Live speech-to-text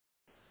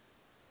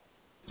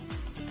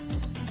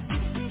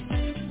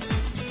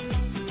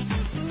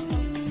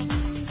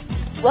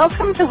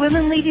Welcome to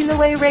Women Leading the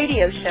Way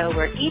radio show,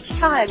 where each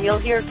time you'll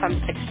hear from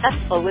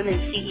successful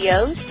women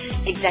CEOs,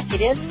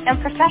 executives,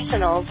 and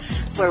professionals,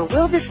 where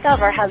we'll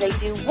discover how they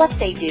do what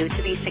they do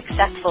to be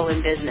successful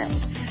in business.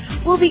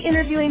 We'll be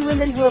interviewing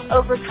women who have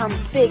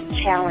overcome big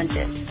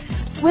challenges,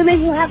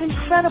 women who have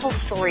incredible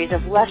stories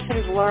of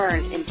lessons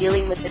learned in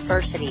dealing with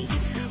adversity.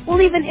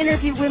 We'll even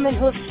interview women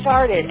who have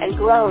started and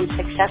grown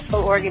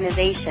successful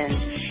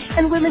organizations,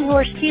 and women who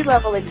are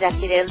C-level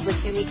executives with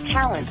unique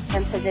talents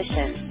and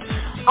positions.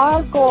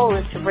 Our goal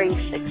is to bring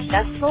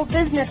successful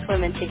business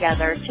women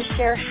together to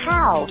share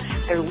how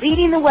they're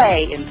leading the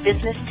way in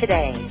business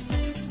today.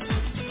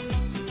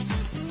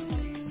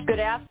 Good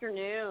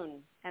afternoon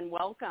and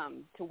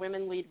welcome to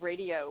Women Lead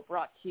Radio,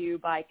 brought to you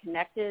by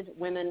Connected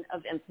Women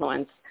of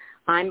Influence.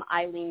 I'm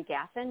Eileen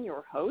Gaffin,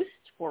 your host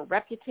for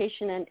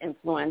Reputation and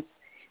Influence.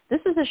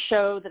 This is a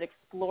show that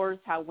explores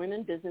how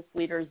women business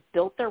leaders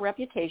built their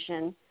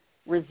reputation,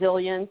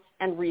 resilience,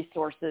 and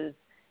resources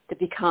to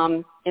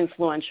become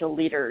influential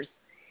leaders.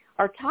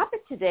 Our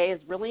topic today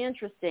is really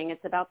interesting.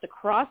 It's about the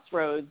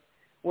crossroads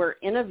where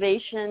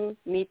innovation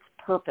meets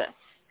purpose.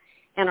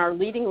 And our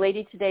leading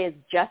lady today is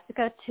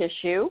Jessica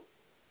Tissue.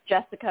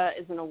 Jessica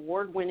is an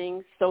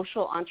award-winning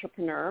social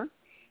entrepreneur,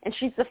 and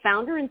she's the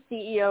founder and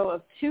CEO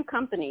of two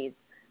companies,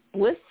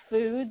 Bliss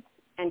Foods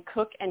and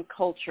Cook and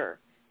Culture,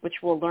 which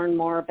we'll learn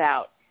more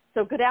about.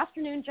 So good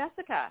afternoon,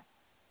 Jessica.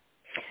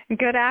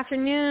 Good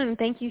afternoon.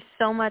 Thank you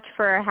so much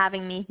for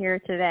having me here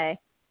today.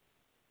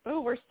 Oh,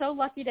 we're so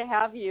lucky to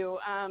have you.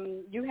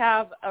 You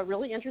have a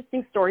really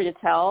interesting story to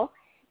tell,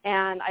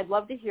 and I'd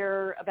love to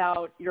hear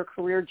about your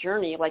career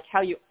journey, like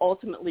how you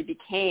ultimately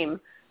became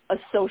a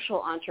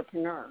social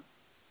entrepreneur.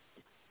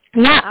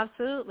 Yeah,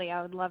 absolutely.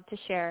 I would love to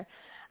share.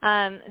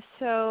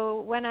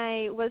 So when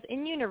I was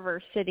in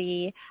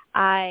university,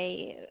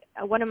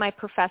 one of my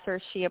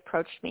professors, she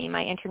approached me,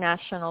 my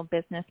international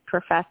business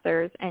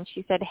professors, and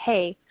she said,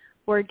 hey,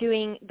 we're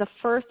doing the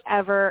first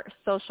ever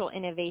social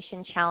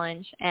innovation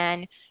challenge,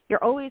 and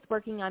you're always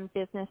working on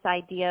business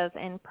ideas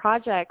and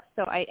projects,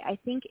 so I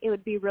think it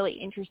would be really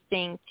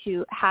interesting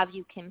to have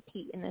you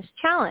compete in this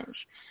challenge.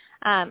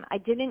 I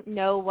didn't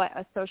know what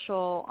a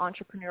social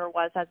entrepreneur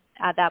was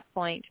at that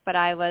point, but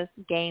I was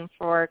game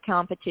for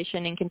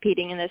competition and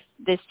competing in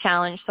this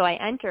challenge, so I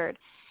entered.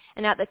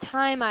 And at the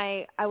time,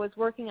 I was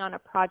working on a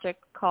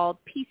project called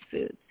Peace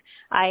Foods.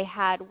 I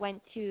had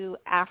went to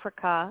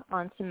Africa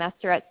on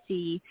semester at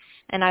sea,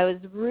 and I was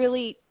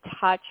really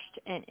touched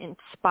and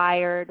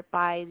inspired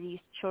by these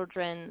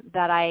children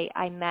that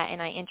I met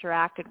and I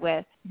interacted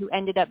with who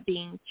ended up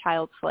being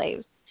child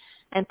slaves.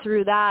 And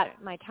through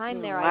that, my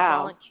time there, I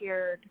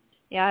volunteered.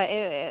 Yeah,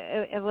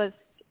 it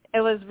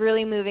was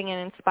really moving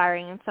and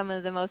inspiring, and some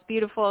of the most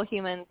beautiful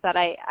humans that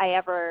I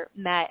ever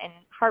met, and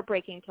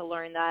heartbreaking to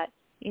learn that,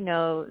 you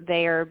know,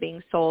 they are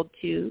being sold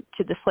to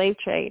the slave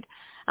trade.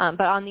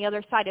 But on the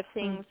other side of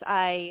things,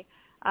 I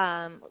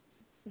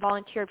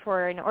volunteered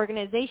for an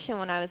organization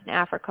when I was in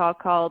Africa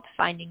called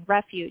Finding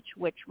Refuge,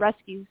 which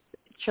rescues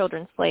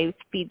children slaves,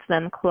 feeds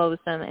them, clothes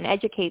them, and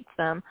educates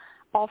them,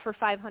 all for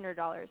 $500.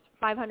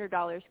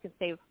 $500 could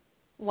save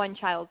one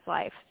child's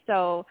life.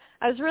 So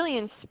I was really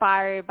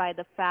inspired by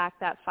the fact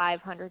that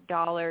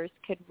 $500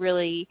 could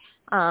really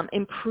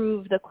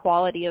improve the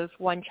quality of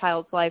one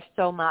child's life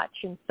so much.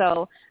 And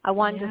so I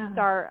wanted to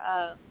start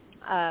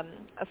a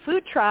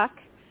food truck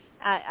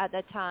at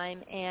the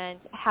time and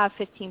have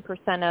 15%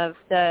 of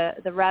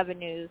the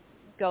revenues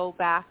go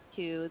back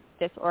to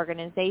this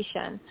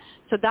organization.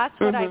 So that's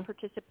what I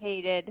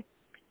participated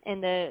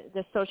in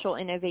the Social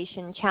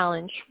Innovation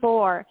Challenge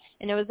for.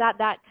 And it was at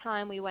that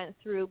time we went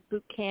through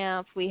boot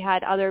camp. We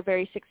had other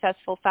very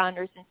successful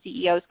founders and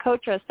CEOs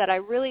coach us, that I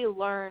really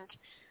learned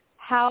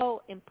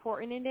how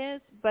important it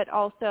is, but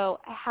also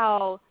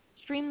how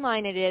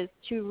streamlined it is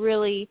to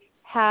really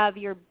have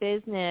your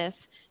business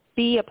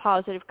be a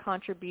positive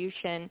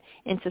contribution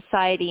in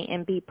society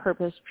and be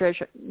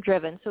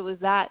purpose-driven. So it was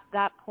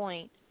that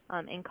point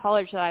in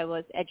college that I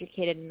was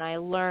educated and I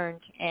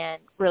learned,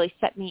 and really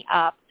set me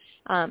up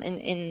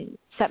and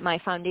set my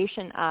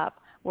foundation up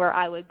where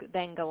I would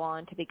then go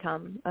on to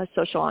become a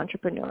social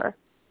entrepreneur.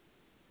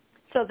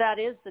 So that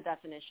is the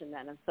definition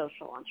then of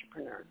social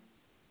entrepreneur,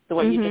 the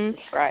way you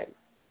just described.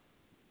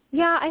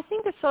 Yeah, I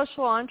think a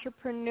social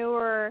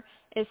entrepreneur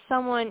is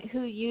someone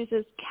who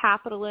uses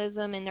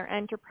capitalism in their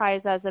enterprise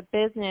as a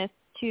business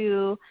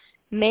to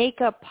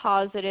make a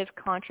positive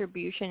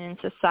contribution in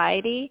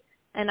society.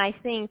 And I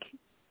think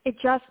it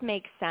just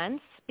makes sense,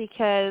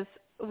 because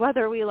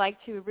whether we like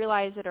to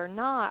realize it or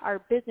not, our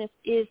business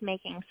is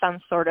making some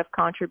sort of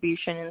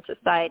contribution in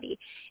society.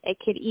 It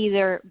could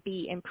either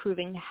be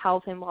improving the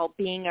health and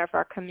well-being of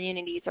our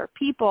communities or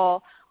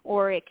people,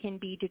 or it can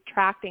be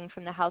detracting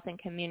from the health and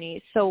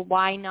communities. So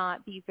why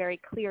not be very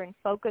clear and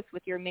focused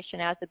with your mission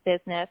as a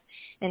business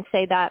and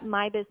say that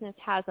my business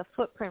has a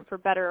footprint, for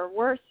better or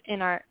worse,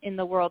 in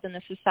the world, in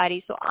the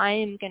society. So I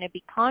am going to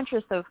be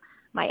conscious of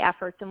my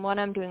efforts and what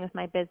I'm doing with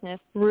my business,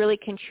 really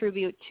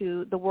contribute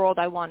to the world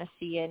I want to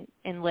see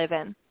and live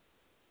in.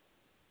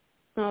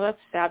 Oh, that's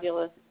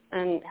fabulous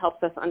and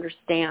helps us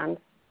understand.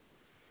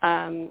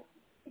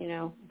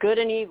 good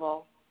and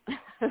evil.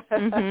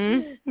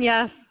 Mm-hmm.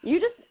 Yes. You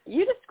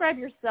describe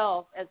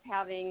yourself as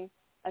having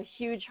a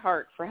huge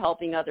heart for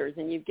helping others,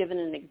 and you've given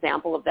an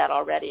example of that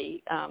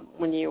already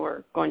when you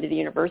were going to the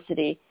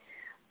university.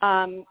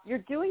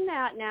 You're doing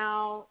that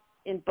now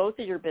in both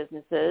of your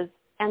businesses,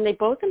 and they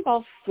both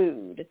involve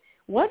food.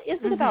 What is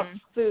it about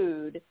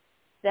food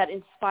that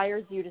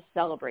inspires you to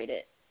celebrate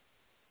it?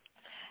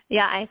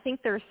 Yeah, I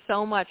think there's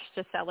so much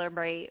to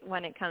celebrate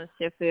when it comes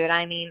to food.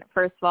 I mean,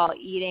 first of all,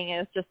 eating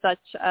is just such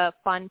a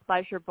fun,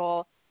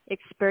 pleasurable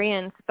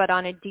experience, but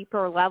on a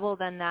deeper level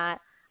than that,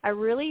 I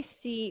really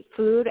see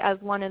food as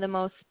one of the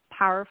most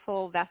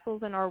powerful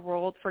vessels in our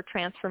world for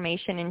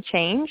transformation and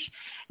change.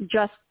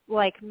 Just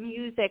like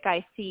music,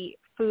 I see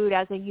food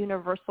as a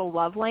universal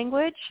love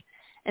language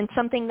and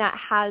something that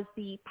has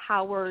the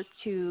power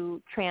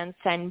to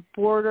transcend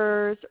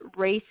borders,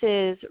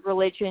 races,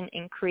 religion,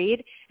 and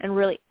creed, and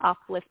really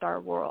uplift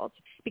our world.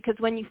 Because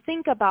when you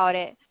think about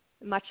it,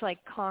 much like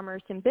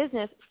commerce and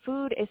business,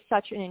 food is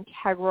such an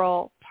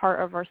integral part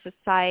of our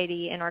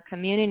society and our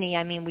community.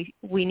 I mean,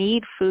 we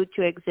need food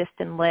to exist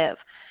and live.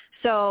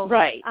 So,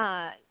 right.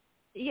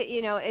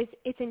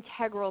 It's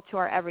integral to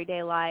our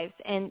everyday lives.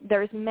 And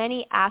there's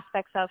many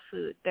aspects of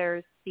food.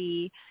 There's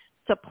the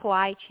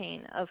supply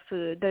chain of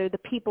food. There are the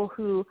people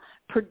who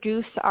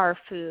produce our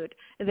food.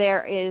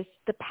 There is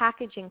the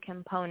packaging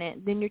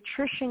component, the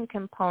nutrition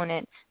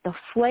component, the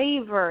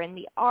flavor and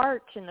the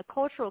art and the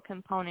cultural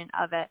component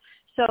of it.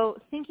 So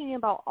thinking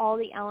about all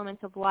the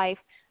elements of life,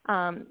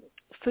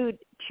 food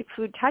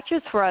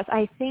touches for us,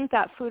 I think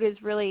that food is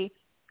really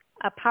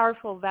a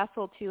powerful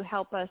vessel to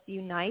help us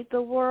unite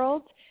the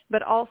world,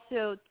 but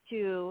also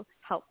to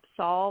help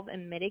solve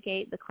and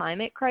mitigate the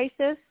climate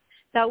crisis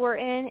that we're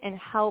in and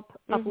help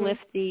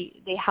uplift the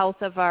health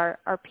of our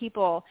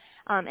people.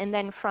 And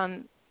then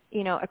from,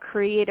 a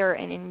creator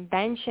and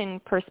invention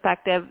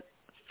perspective,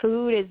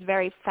 food is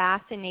very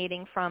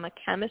fascinating from a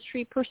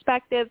chemistry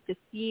perspective to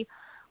see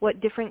what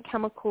different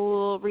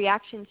chemical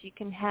reactions you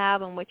can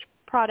have and which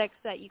products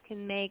that you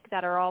can make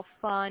that are all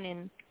fun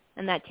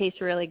and that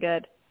taste really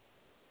good.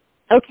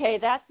 Okay,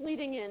 that's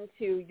leading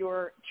into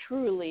your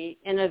truly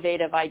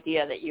innovative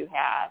idea that you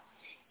have.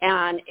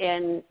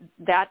 And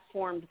that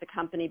formed the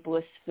company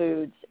Bliss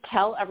Foods.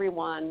 Tell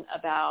everyone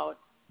about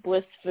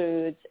Bliss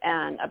Foods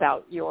and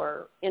about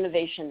your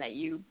innovation that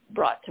you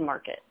brought to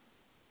market.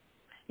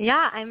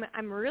 Yeah,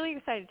 I'm really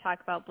excited to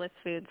talk about Bliss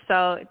Foods.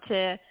 So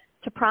to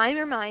prime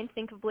your mind,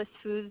 think of Bliss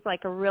Foods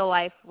like a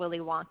real-life Willy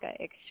Wonka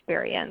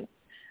experience.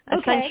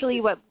 Okay.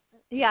 Essentially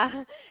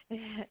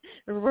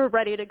we're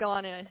ready to go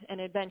on an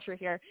adventure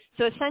here.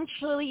 So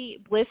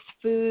essentially, Bliss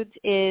Foods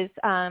is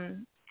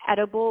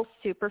edible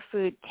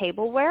superfood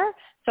tableware.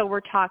 So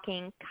we're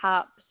talking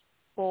cups,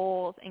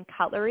 bowls, and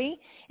cutlery,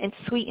 and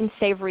sweet and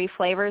savory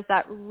flavors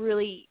that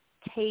really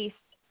taste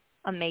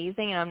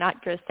amazing. And I'm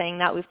not just saying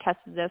that. We've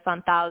tested this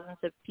on thousands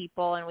of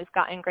people, and we've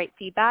gotten great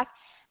feedback.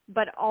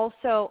 But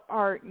also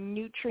are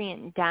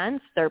nutrient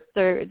dense. They're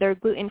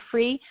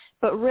gluten-free,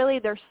 but really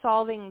they're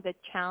solving the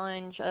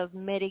challenge of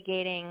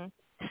mitigating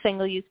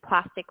single-use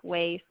plastic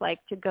waste like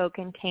to-go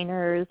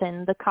containers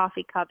and the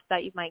coffee cups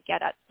that you might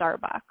get at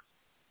Starbucks.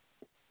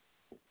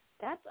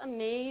 That's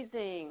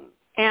amazing.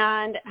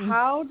 And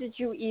how did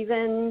you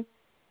even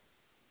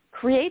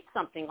create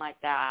something like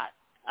that?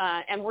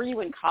 And were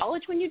you in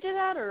college when you did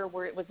that, or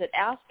was it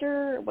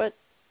after?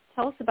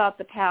 Tell us about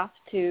the path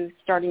to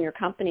starting your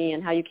company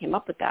and how you came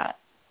up with that.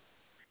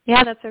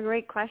 Yeah, that's a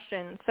great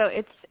question. So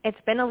it's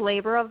been a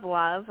labor of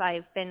love.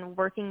 I've been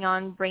working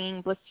on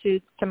bringing Bliss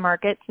Foods to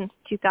market since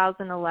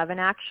 2011,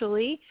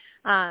 actually.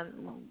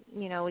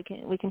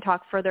 We can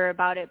talk further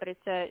about it, but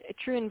it's a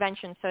true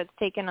invention, so it's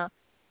taken a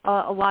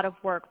lot of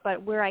work.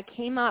 But where I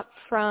came up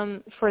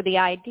from for the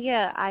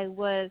idea, I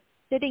was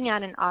sitting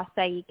at an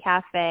acai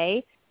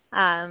cafe.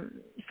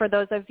 For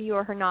those of you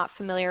who are not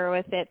familiar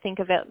with it, think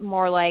of it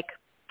more like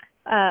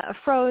a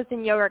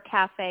frozen yogurt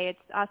cafe.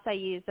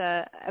 Acai is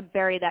a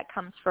berry that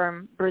comes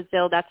from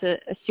Brazil. That's a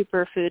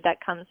superfood that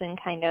comes in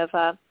kind of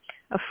a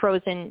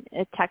frozen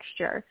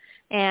texture.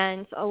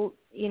 And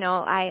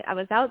I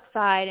was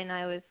outside and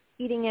I was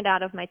eating it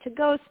out of my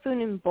to-go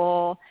spoon and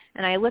bowl,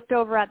 and I looked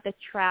over at the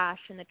trash,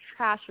 and the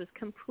trash was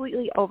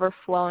completely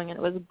overflowing, and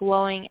it was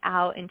blowing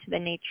out into the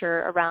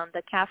nature around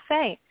the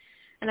cafe.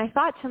 And I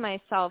thought to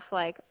myself,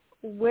 like,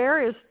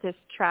 where is this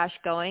trash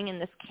going?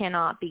 And this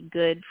cannot be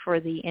good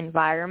for the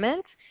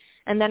environment.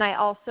 And then I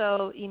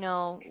also,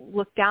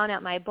 looked down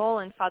at my bowl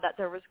and saw that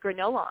there was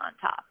granola on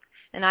top.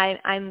 And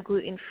I'm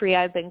gluten-free.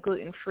 I've been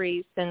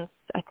gluten-free since,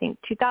 I think,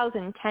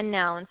 2010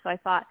 now. And so I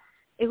thought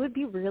it would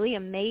be really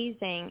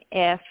amazing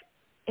if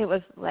it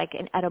was like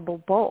an edible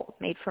bowl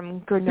made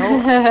from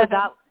granola.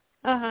 So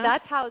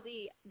that's how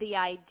the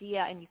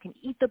idea, and you can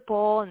eat the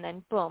bowl, and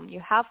then boom, you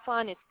have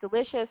fun, it's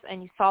delicious,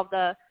 and you solve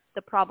the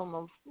problem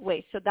of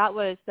waste. So that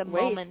was the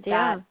moment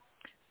that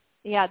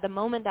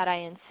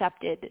I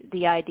incepted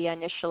the idea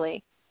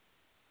initially.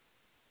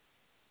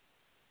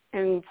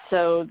 And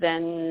so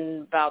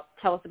then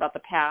tell us about the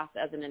path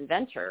as an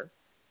inventor.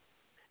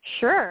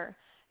 Sure.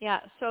 Yeah.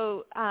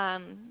 So,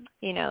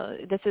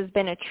 this has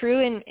been a true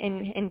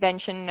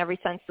invention in every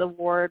sense of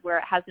the word, where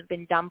it hasn't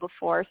been done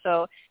before.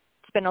 So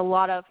it's been a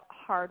lot of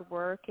hard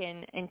work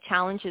and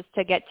challenges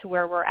to get to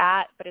where we're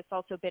at, but it's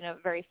also been a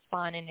very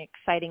fun and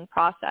exciting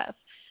process.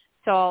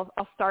 So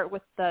I'll start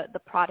with the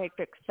product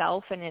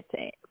itself and its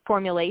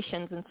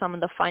formulations and some of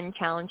the fun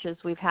challenges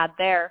we've had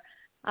there.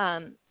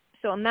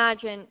 So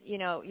imagine,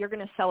 you're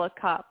going to sell a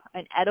cup,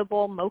 an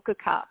edible mocha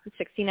cup,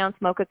 a 16-ounce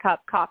mocha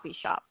cup, coffee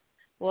shop.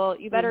 Well,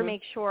 you better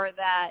make sure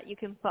that you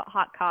can put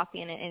hot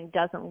coffee in it and it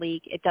doesn't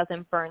leak, it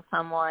doesn't burn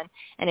someone,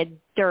 and it's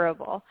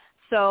durable.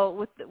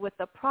 So with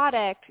the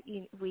product,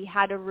 we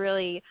had to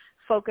really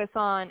focus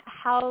on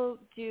how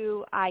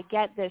do I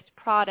get this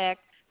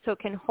product so it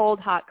can hold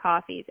hot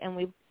coffees,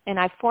 and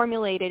I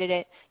formulated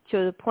it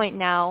to the point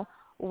now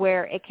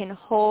where it can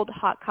hold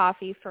hot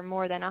coffee for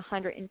more than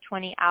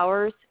 120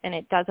 hours and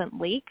it doesn't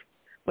leak,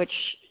 which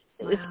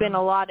has been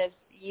a lot of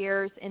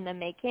years in the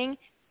making.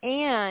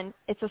 And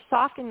it's a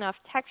soft enough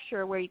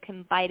texture where you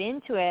can bite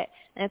into it,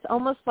 and it's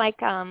almost like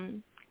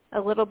a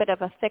little bit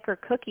of a thicker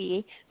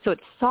cookie. So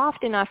it's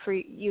soft enough for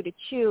you to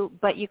chew,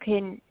 but you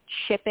can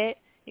chip it,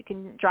 you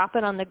can drop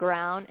it on the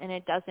ground, and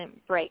it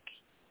doesn't break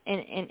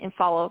and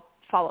fall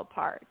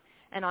apart.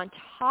 And on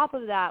top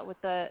of that, with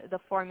the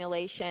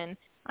formulation,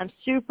 I'm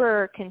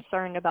super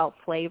concerned about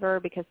flavor,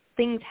 because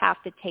things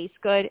have to taste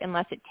good.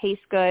 Unless it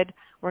tastes good,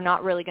 we're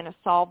not really going to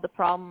solve the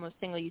problem of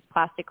single-use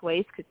plastic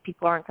waste, because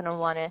people aren't going to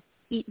want to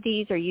eat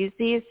these or use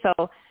these.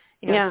 So,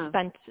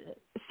 spent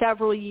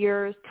several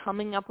years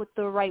coming up with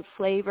the right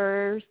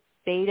flavors,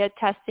 beta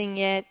testing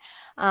it,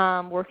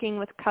 working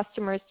with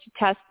customers to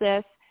test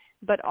this.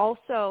 But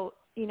also,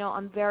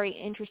 I'm very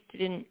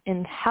interested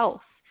in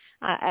health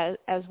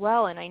as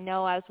well. And I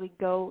know as we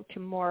go to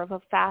more of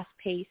a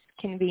fast-paced,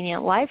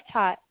 convenient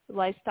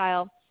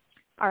lifestyle,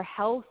 our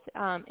health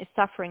is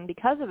suffering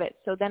because of it.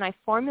 So then I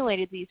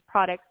formulated these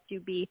products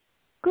to be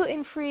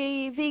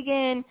gluten-free,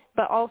 vegan,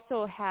 but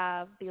also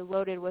be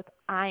loaded with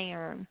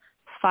iron,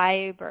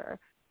 fiber,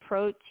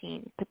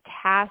 protein,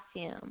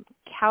 potassium,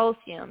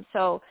 calcium.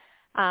 So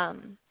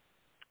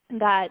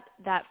that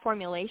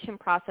formulation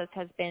process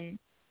has been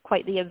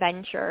quite the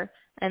adventure.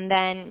 And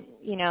then,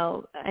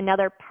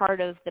 another part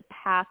of the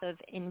path of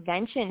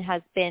invention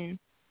has been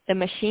the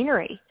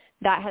machinery.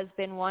 That has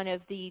been one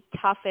of the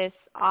toughest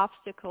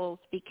obstacles,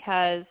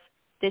 because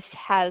this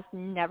has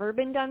never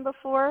been done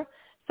before.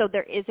 So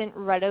there isn't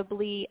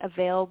readily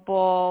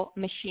available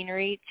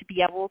machinery to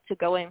be able to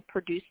go and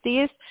produce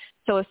these.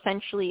 So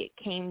essentially it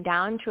came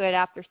down to it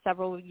after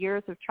several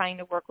years of trying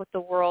to work with the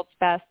world's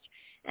best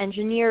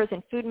engineers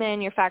and food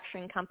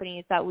manufacturing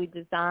companies that we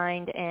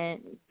designed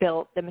and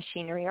built the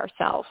machinery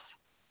ourselves.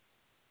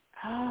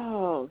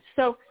 Oh,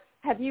 so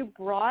have you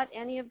brought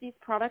any of these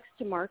products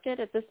to market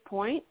at this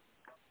point?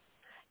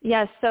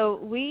 Yes, so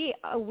we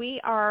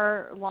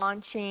are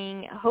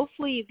launching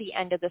hopefully the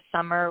end of the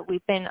summer.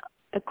 We've been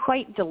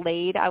quite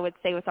delayed, I would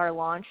say, with our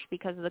launch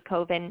because of the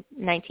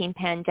COVID-19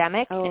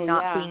 pandemic and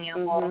not being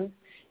able.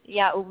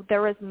 Yeah,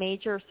 there was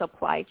major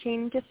supply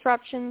chain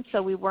disruption,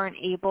 so we weren't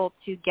able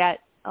to get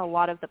a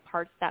lot of the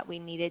parts that we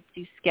needed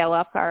to scale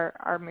up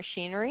our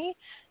machinery.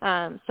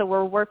 So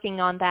we're working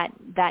on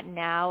that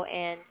now,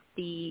 and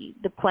the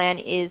plan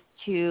is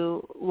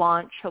to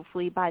launch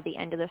hopefully by the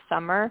end of the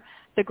summer.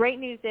 The great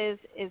news is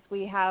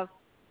we have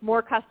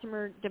more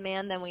customer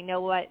demand than we know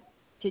what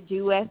to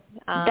do with.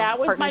 That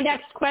was my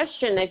next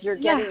question, if you're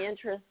getting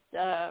interest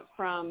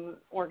from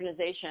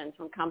organizations,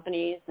 from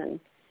companies, and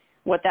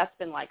what that's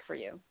been like for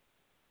you.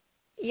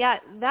 Yeah,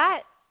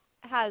 that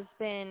has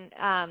been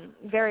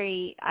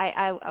very,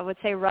 I would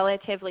say,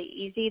 relatively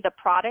easy. The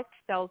product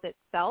sells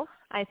itself.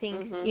 I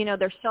think,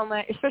 there's so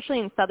much, especially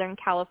in Southern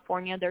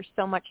California, there's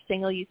so much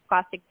single-use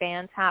plastic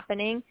bans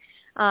happening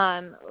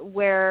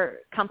where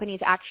companies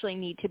actually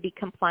need to be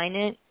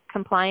compliant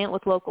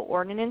with local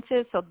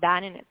ordinances. So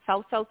that in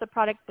itself sells the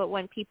product. But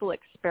when people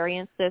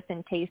experience this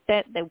and taste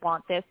it, they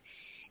want this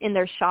in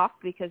their shop,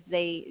 because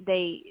they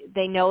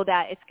know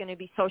that it's going to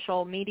be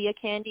social media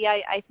candy,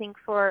 I think,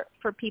 for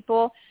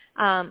people.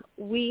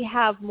 We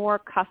have more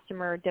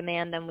customer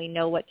demand than we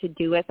know what to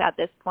do with at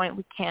this point.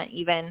 We can't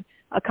even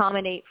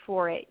accommodate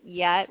for it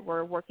yet.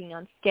 We're working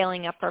on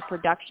scaling up our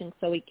production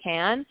so we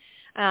can.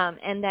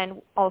 And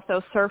then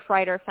also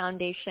Surfrider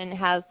Foundation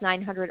has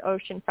 900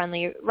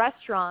 ocean-friendly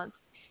restaurants,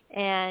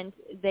 and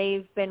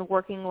they've been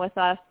working with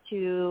us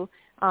to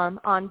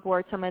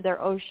onboard some of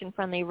their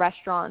ocean-friendly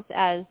restaurants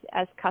as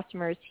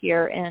customers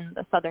here in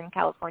the Southern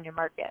California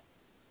market.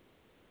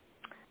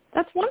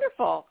 That's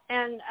wonderful,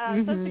 and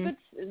that's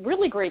a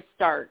really great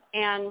start.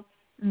 And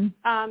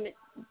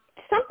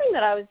something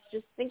that I was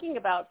just thinking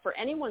about for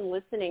anyone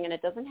listening, and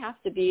it doesn't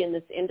have to be in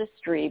this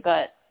industry,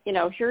 but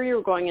here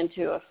you're going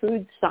into a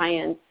food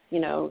science,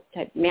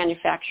 type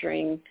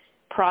manufacturing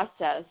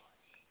process.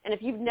 And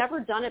if you've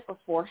never done it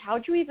before, how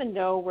do you even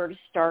know where to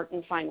start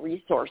and find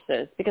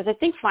resources? Because I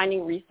think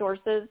finding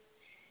resources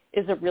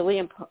is a really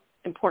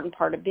important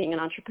part of being an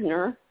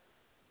entrepreneur.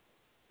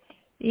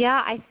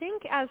 Yeah, I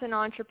think as an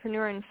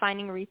entrepreneur and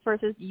finding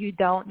resources, you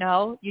don't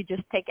know. You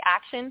just take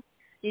action.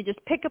 You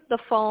just pick up the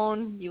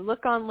phone, you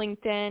look on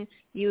LinkedIn,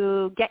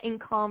 you get in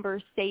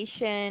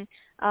conversation.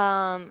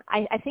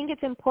 I think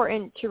it's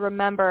important to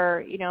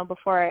remember,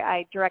 before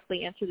I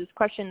directly answer this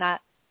question,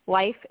 that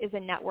life is a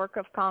network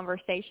of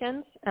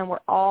conversations, and we're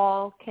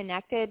all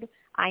connected.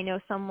 I know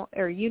someone,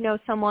 or you know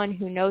someone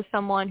who knows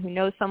someone who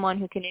knows someone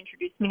who can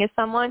introduce me to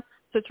someone.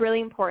 So it's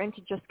really important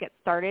to just get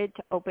started,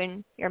 to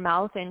open your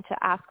mouth and to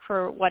ask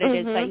for what it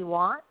is that you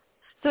want.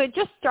 So it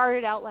just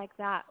started out like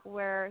that,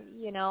 where,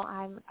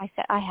 I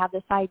said, I have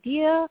this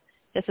idea,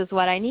 this is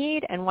what I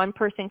need, and one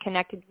person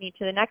connected me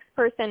to the next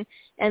person.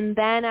 And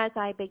then as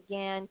I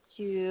began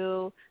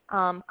to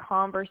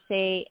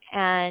conversate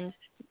and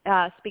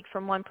speak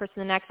from one person to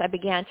the next, I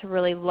began to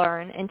really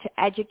learn and to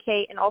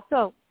educate, and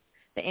also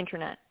the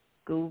internet.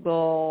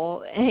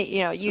 Google,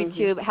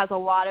 YouTube has a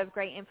lot of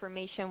great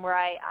information where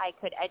I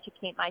could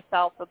educate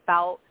myself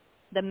about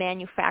the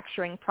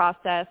manufacturing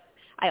process.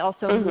 I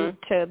also moved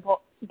to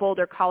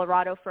Boulder,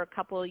 Colorado for a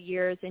couple of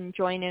years and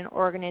joined an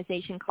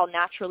organization called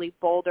Naturally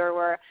Boulder,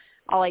 where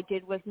all I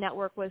did was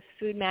network with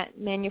food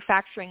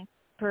manufacturing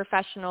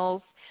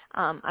professionals.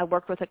 I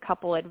worked with a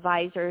couple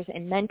advisors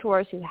and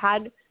mentors who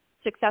had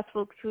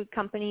successful food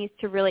companies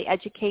to really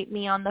educate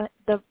me on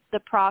the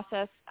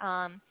process.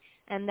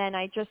 And then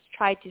I just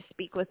tried to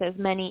speak with as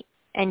many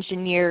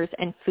engineers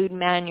and food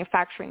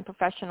manufacturing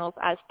professionals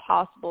as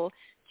possible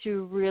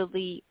to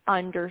really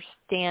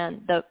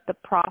understand the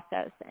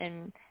process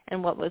and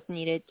what was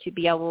needed to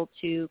be able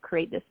to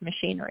create this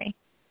machinery.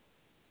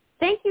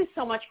 Thank you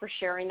so much for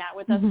sharing that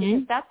with us,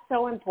 because that's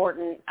so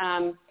important.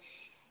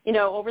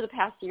 Over the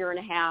past year and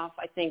a half,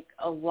 I think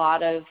a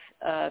lot of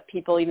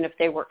people, even if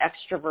they were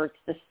extroverts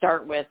to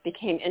start with,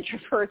 became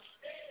introverts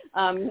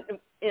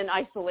in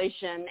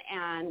isolation.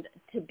 And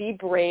to be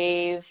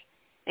brave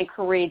and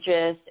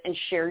courageous and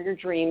share your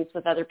dreams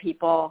with other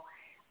people,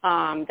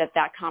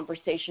 that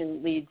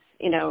conversation leads,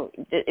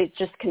 it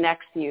just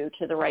connects you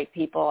to the right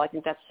people. I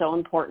think that's so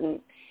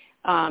important.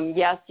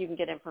 Yes, you can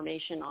get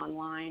information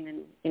online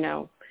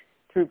and,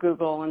 through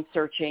Google and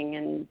searching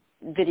and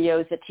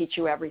videos that teach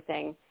you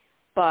everything.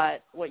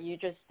 But what you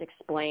just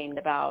explained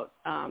about,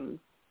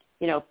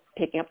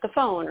 picking up the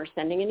phone or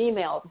sending an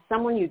email to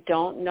someone you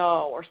don't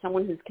know, or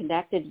someone who's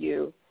connected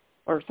you,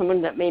 or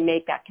someone that may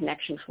make that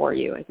connection for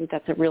you, I think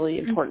that's a really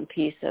important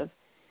piece of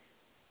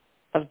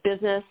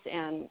business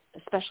and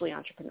especially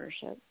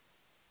entrepreneurship.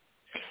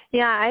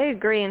 Yeah, I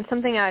agree. And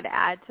something I would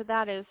add to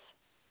that is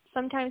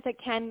sometimes it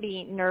can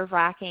be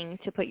nerve-wracking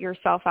to put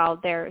yourself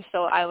out there.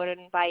 So I would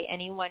invite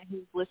anyone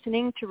who's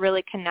listening to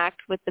really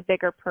connect with the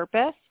bigger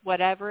purpose,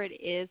 whatever it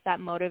is that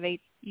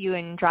motivates you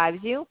and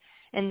drives you.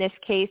 In this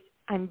case,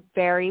 I'm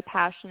very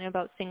passionate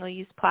about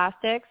single-use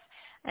plastics,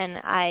 and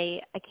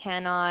I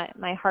cannot,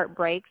 my heart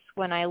breaks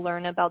when I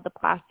learn about the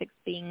plastics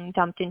being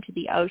dumped into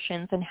the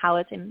oceans and how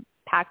it's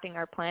impacting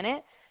our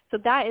planet. So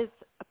that is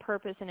a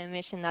purpose and a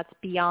mission that's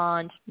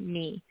beyond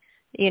me.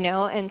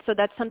 And so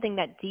that's something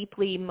that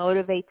deeply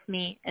motivates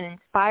me and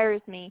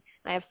inspires me.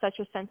 I have such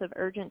a sense of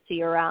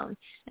urgency around.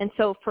 And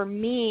so for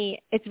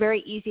me, it's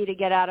very easy to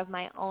get out of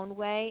my own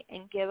way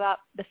and give up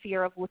the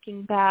fear of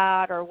looking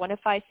bad, or what if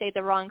I say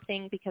the wrong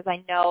thing, because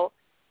I know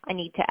I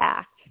need to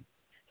act.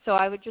 So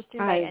I would just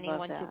invite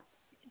anyone to.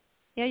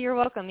 Yeah, you're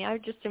welcome. Yeah, I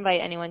would just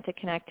invite anyone to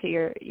connect to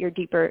your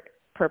deeper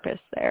purpose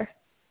there.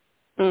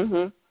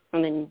 And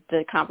then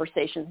the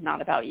conversation's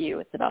not about you;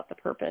 it's about the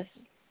purpose.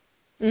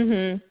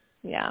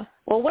 Yeah.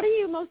 Well, what are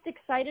you most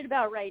excited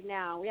about right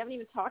now? We haven't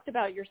even talked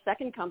about your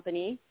second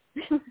company.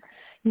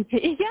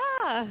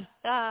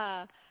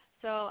 Yeah.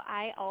 So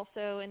I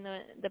also, in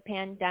the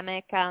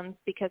pandemic,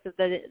 because of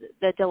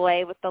the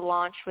delay with the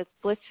launch with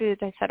Bliss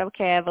Foods, I said,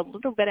 okay, I have a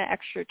little bit of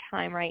extra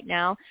time right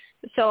now.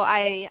 So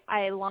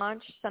I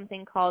launched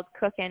something called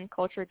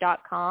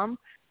cookandculture.com,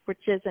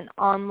 which is an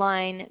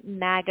online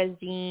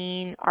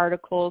magazine,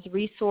 articles,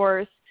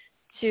 resource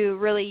to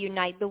really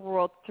unite the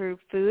world through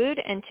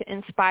food and to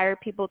inspire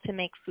people to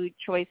make food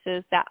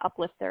choices that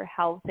uplift their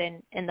health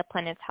and the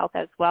planet's health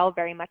as well,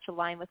 very much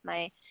aligned with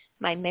my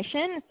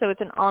mission. So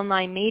it's an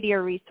online media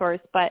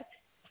resource, but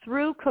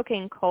through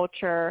Cooking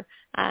Culture,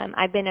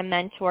 I've been a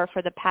mentor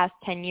for the past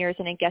 10 years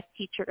and a guest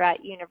teacher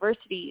at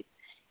universities.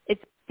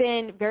 It's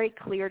been very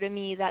clear to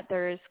me that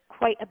there's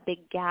quite a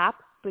big gap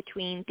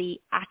between the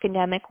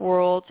academic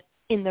world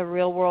in the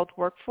real world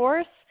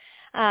workforce.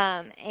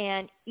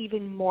 And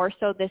even more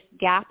so, this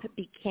gap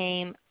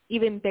became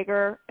even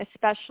bigger,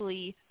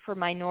 especially for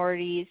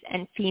minorities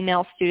and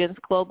female students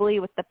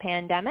globally with the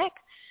pandemic.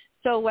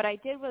 So what I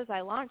did was I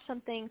launched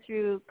something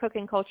through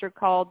Cooking Culture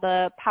called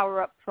the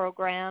Power Up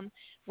Program,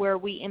 where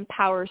we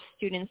empower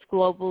students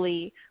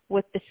globally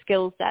with the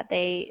skills that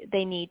they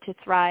need to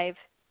thrive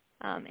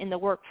in the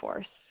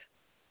workforce.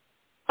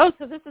 Oh,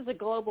 so this is a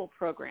global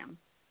program.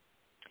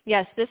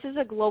 Yes, this is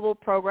a global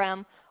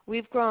program.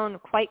 We've grown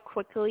quite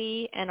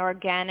quickly and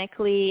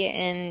organically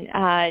in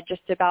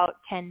just about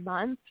 10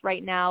 months.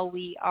 Right now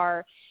we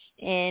are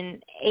in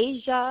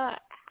Asia,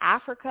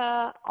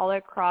 Africa, all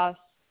across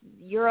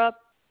Europe,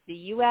 the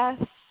U.S.,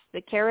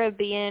 the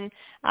Caribbean.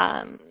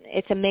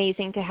 It's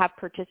amazing to have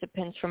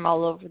participants from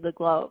all over the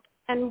globe.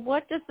 And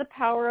what does the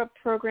Power Up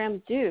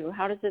program do?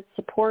 How does it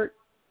support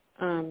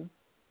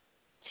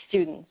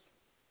students?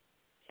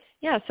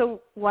 Yeah,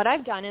 so what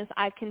I've done is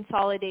I've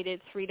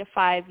consolidated 3 to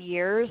 5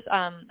 years.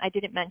 I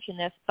didn't mention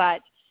this,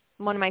 but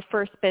one of my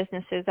first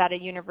businesses at a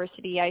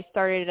university, I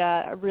started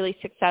a really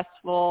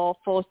successful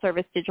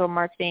full-service digital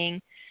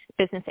marketing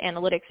business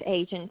analytics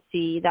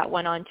agency that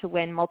went on to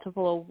win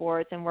multiple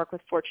awards and work with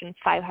Fortune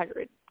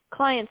 500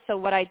 clients. So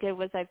what I did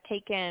was I've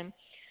taken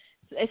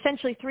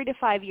essentially 3 to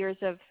 5 years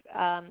of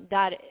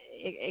that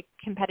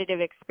competitive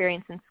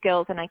experience and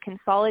skills, and I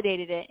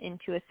consolidated it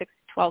into a 6 to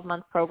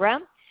 12-month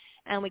program.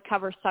 And we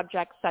cover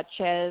subjects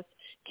such as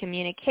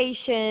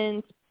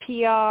communications,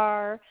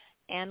 PR,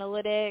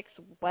 analytics,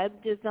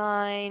 web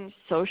design,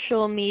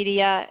 social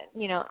media,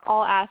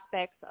 all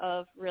aspects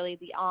of really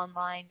the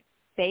online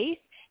space.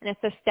 And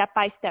it's a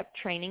step-by-step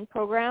training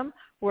program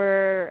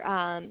where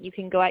you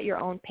can go at your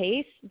own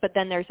pace, but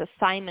then there's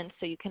assignments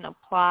so you can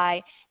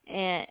apply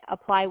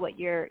what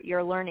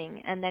you're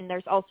learning. And then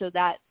there's also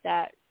that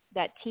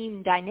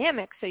team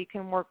dynamic so you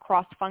can work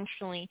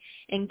cross-functionally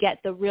and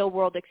get the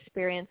real-world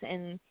experience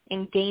and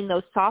gain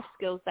those soft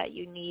skills that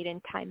you need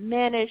in time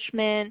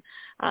management,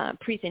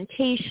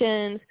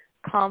 presentations,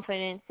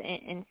 confidence,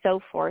 and so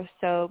forth.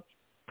 So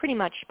pretty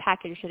much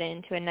package it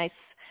into a nice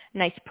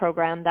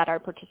program that our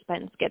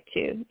participants get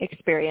to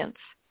experience.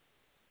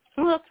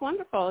 Well, that's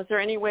wonderful. Is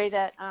there any way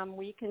that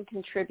we can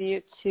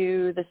contribute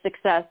to the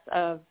success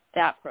of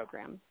that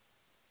program?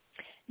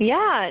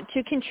 Yeah,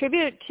 to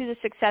contribute to the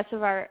success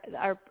of our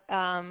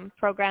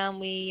program,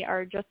 we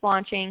are just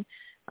launching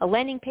a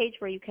landing page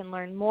where you can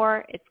learn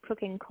more. It's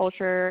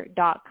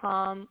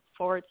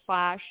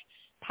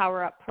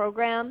cookingculture.com/powerup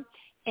program.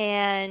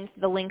 And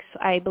the links,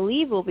 I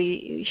believe, will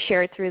be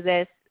shared through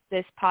this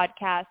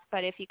podcast.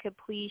 But if you could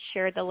please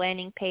share the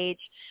landing page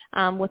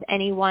with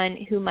anyone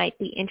who might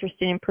be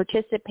interested in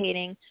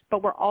participating.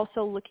 But we're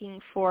also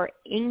looking for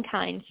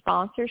in-kind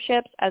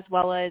sponsorships as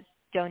well as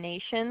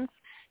donations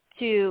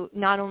to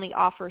not only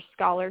offer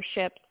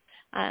scholarships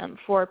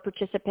for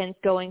participants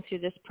going through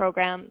this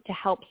program to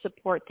help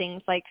support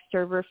things like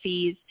server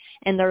fees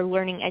and their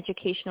learning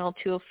educational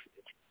tool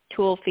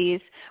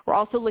fees. We're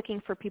also looking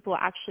for people who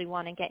actually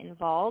want to get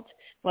involved,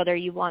 whether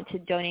you want to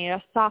donate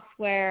a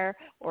software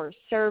or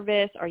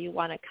service or you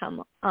want to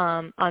come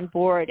on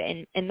board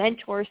and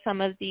mentor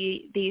some of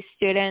these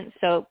students.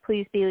 So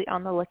please be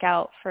on the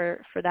lookout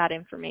for that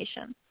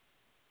information.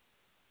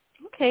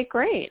 Okay,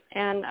 great.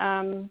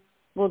 And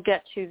we'll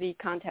get to the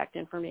contact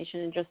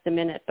information in just a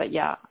minute. But,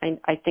 yeah,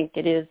 I think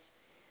it is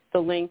the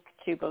link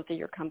to both of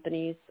your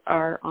companies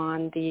are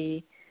on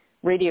the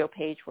radio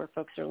page where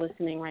folks are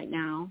listening right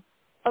now.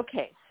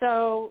 Okay,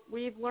 so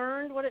we've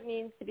learned what it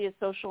means to be a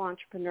social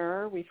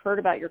entrepreneur. We've heard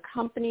about your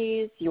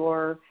companies,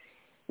 your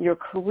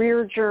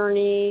career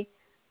journey.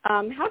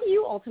 How do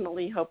you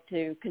ultimately hope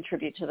to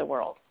contribute to the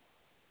world?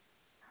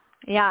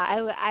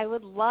 Yeah, I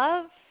would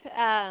love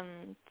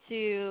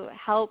to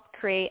help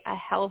create a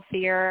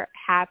healthier,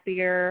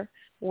 happier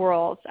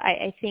world.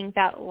 I think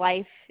that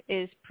life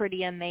is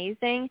pretty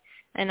amazing,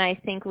 and I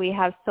think we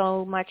have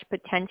so much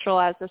potential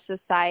as a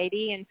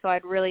society, and so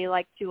I'd really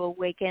like to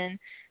awaken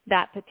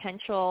that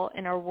potential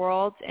in our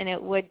world, and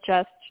it would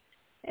just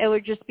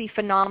be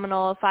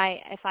phenomenal if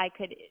I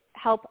could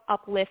help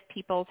uplift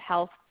people's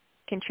health,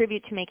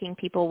 contribute to making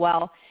people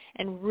well,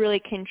 and really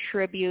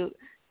contribute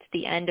to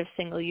the end of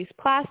single-use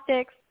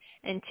plastics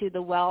and to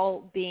the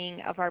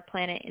well-being of our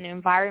planet and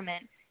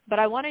environment. But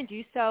I want to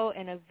do so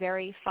in a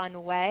very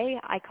fun way.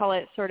 I call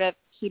it sort of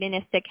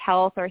hedonistic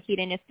health or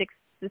hedonistic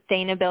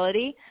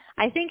sustainability.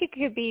 I think it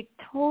could be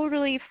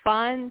totally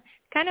fun,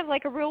 kind of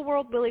like a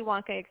real-world Willy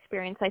Wonka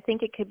experience. I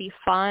think it could be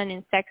fun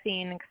and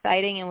sexy and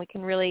exciting, and we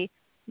can really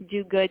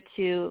do good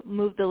to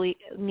move the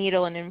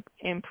needle and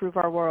improve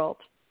our world.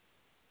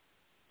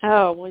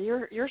 Oh, well,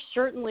 you're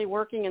certainly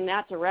working in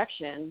that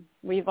direction.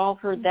 We've all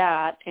heard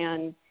that,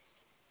 and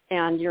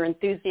your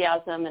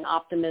enthusiasm and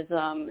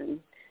optimism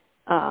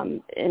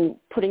and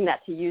putting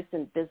that to use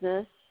in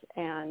business,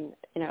 and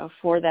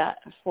for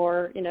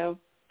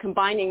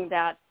combining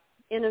that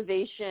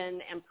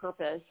innovation and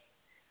purpose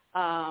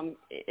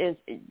is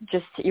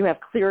just, you have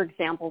clear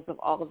examples of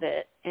all of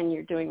it, and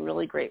you're doing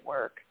really great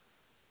work.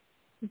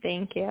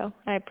 Thank you.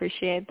 I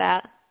appreciate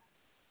that.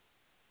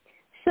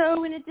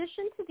 So in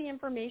addition to the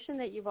information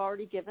that you've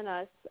already given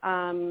us,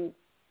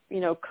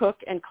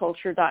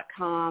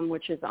 cookandculture.com,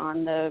 which is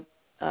on the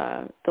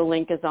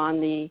link is on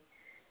the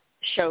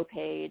show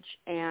page,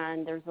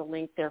 and there's a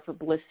link there for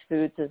Bliss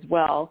Foods as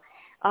well.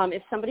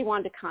 If somebody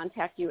wanted to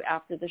contact you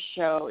after the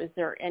show, is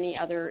there any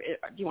other,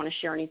 do you want to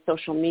share any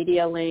social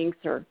media links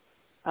or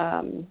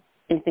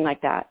anything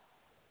like that?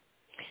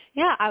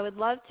 Yeah, I would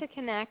love to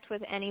connect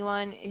with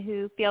anyone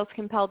who feels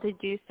compelled to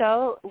do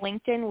so.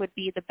 LinkedIn would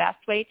be the best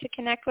way to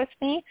connect with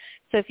me.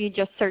 So if you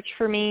just search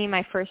for me,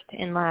 my first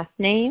and last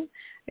name,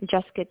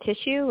 Jessica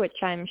Tissue,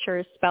 which I'm sure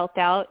is spelled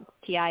out,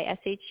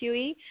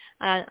 Tishue,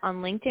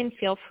 on LinkedIn,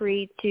 feel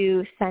free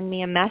to send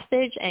me a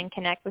message and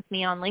connect with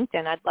me on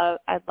LinkedIn. I'd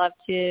love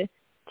to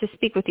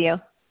speak with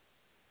you.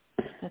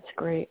 That's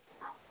great.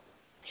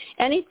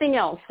 Anything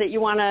else that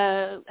you want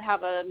to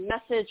have a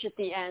message at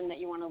the end that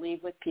you want to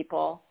leave with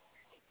people?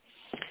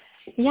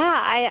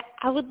 Yeah,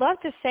 I would love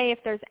to say if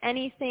there's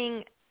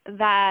anything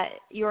that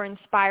you're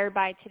inspired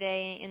by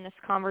today in this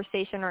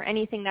conversation or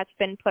anything that's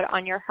been put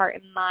on your heart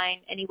and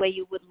mind, any way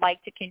you would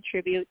like to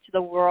contribute to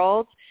the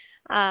world,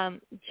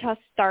 just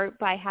start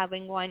by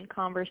having one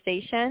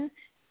conversation,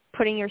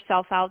 putting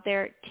yourself out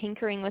there,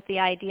 tinkering with the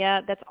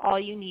idea. That's all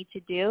you need to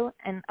do,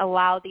 and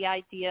allow the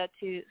idea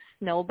to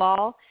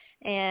snowball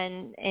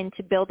and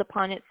to build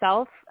upon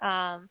itself.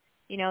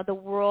 The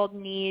world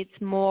needs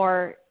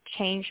more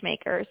change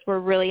makers. We're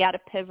really at a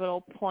pivotal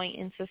point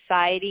in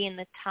society, and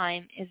the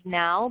time is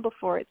now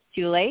before it's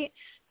too late.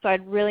 So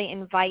I'd really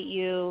invite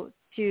you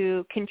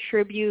to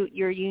contribute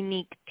your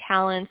unique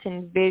talents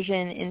and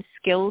vision and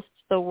skills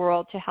to the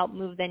world to help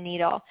move the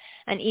needle.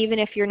 And even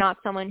if you're not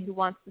someone who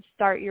wants to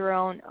start your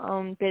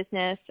own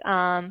business,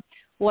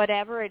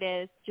 whatever it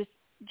is,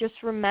 just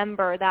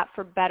remember that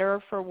for better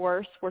or for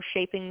worse, we're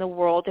shaping the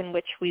world in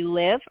which we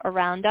live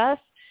around us.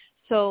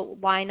 So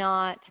why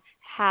not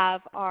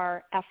have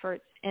our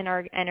efforts and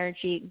our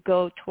energy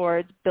go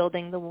towards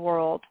building the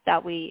world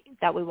that we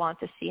want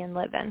to see and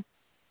live in?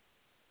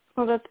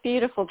 Well, that's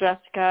beautiful,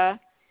 Jessica.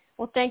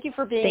 Well, thank you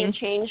for being a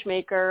change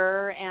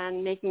maker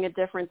and making a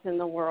difference in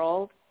the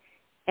world.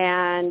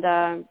 And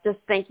just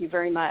thank you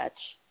very much.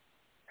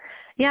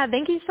 Yeah,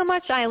 thank you so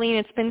much,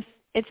 Eileen.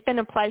 It's been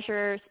a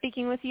pleasure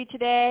speaking with you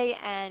today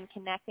and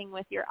connecting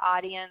with your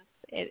audience.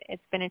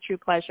 It's been a true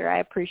pleasure. I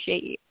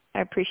appreciate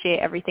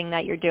everything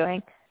that you're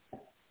doing.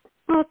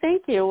 Oh,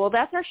 thank you. Well,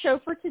 that's our show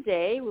for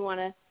today. We want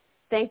to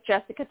thank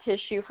Jessica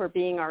Tissue for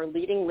being our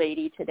leading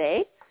lady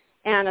today.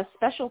 And a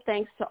special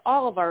thanks to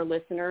all of our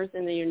listeners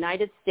in the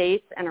United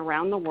States and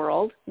around the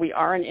world. We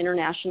are an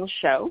international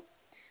show.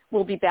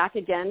 We'll be back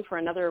again for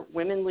another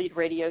Women Lead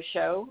Radio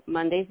show,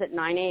 Mondays at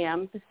 9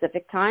 a.m.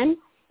 Pacific time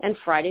and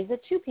Fridays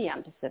at 2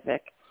 p.m.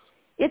 Pacific.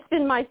 It's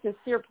been my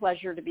sincere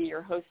pleasure to be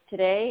your host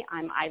today.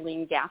 I'm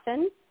Eileen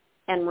Gaffin.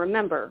 And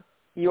remember,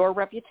 your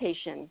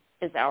reputation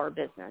is our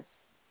business.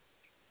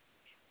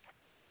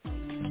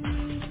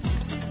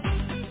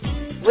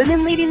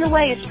 Women Leading the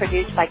Way is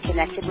produced by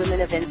Connected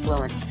Women of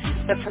Influence,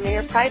 the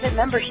premier private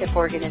membership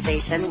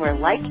organization where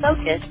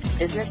like-focused,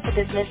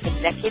 business-to-business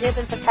executive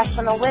and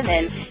professional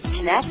women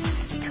connect,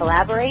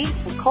 collaborate,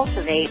 and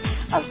cultivate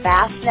a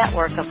vast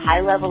network of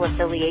high-level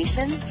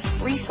affiliations,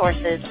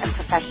 resources, and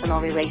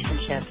professional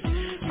relationships.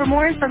 For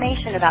more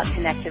information about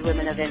Connected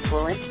Women of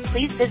Influence,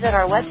 please visit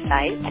our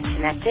website at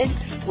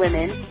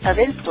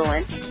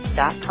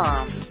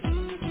connectedwomenofinfluence.com.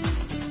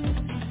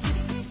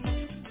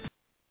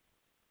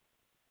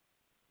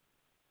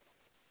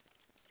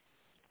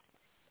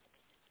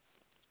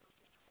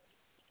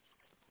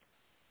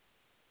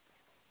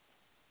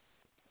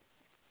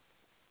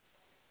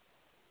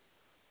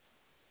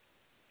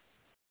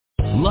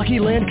 Lucky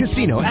Land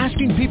Casino,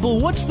 asking people,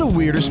 what's the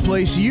weirdest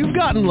place you've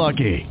gotten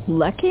lucky?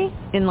 Lucky?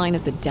 In line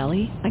at the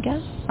deli, I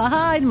guess?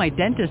 Aha, in my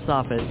dentist's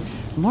office.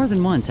 More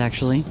than once,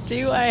 actually.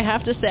 Do I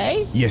have to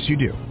say? Yes, you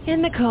do.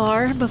 In the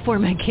car before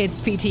my kids'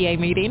 PTA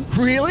meeting.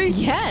 Really?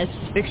 Yes.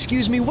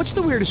 Excuse me, what's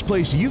the weirdest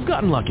place you've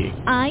gotten lucky?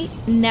 I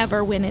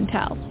never win and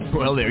tell.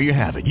 Well, there you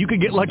have it. You can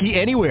get lucky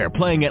anywhere,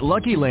 playing at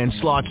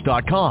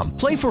LuckyLandSlots.com.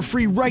 Play for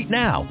free right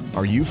now.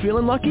 Are you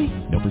feeling lucky?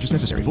 No purchase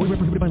necessary. Void where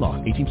prohibited by law.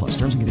 18+.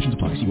 Terms and conditions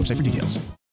apply. See website for details.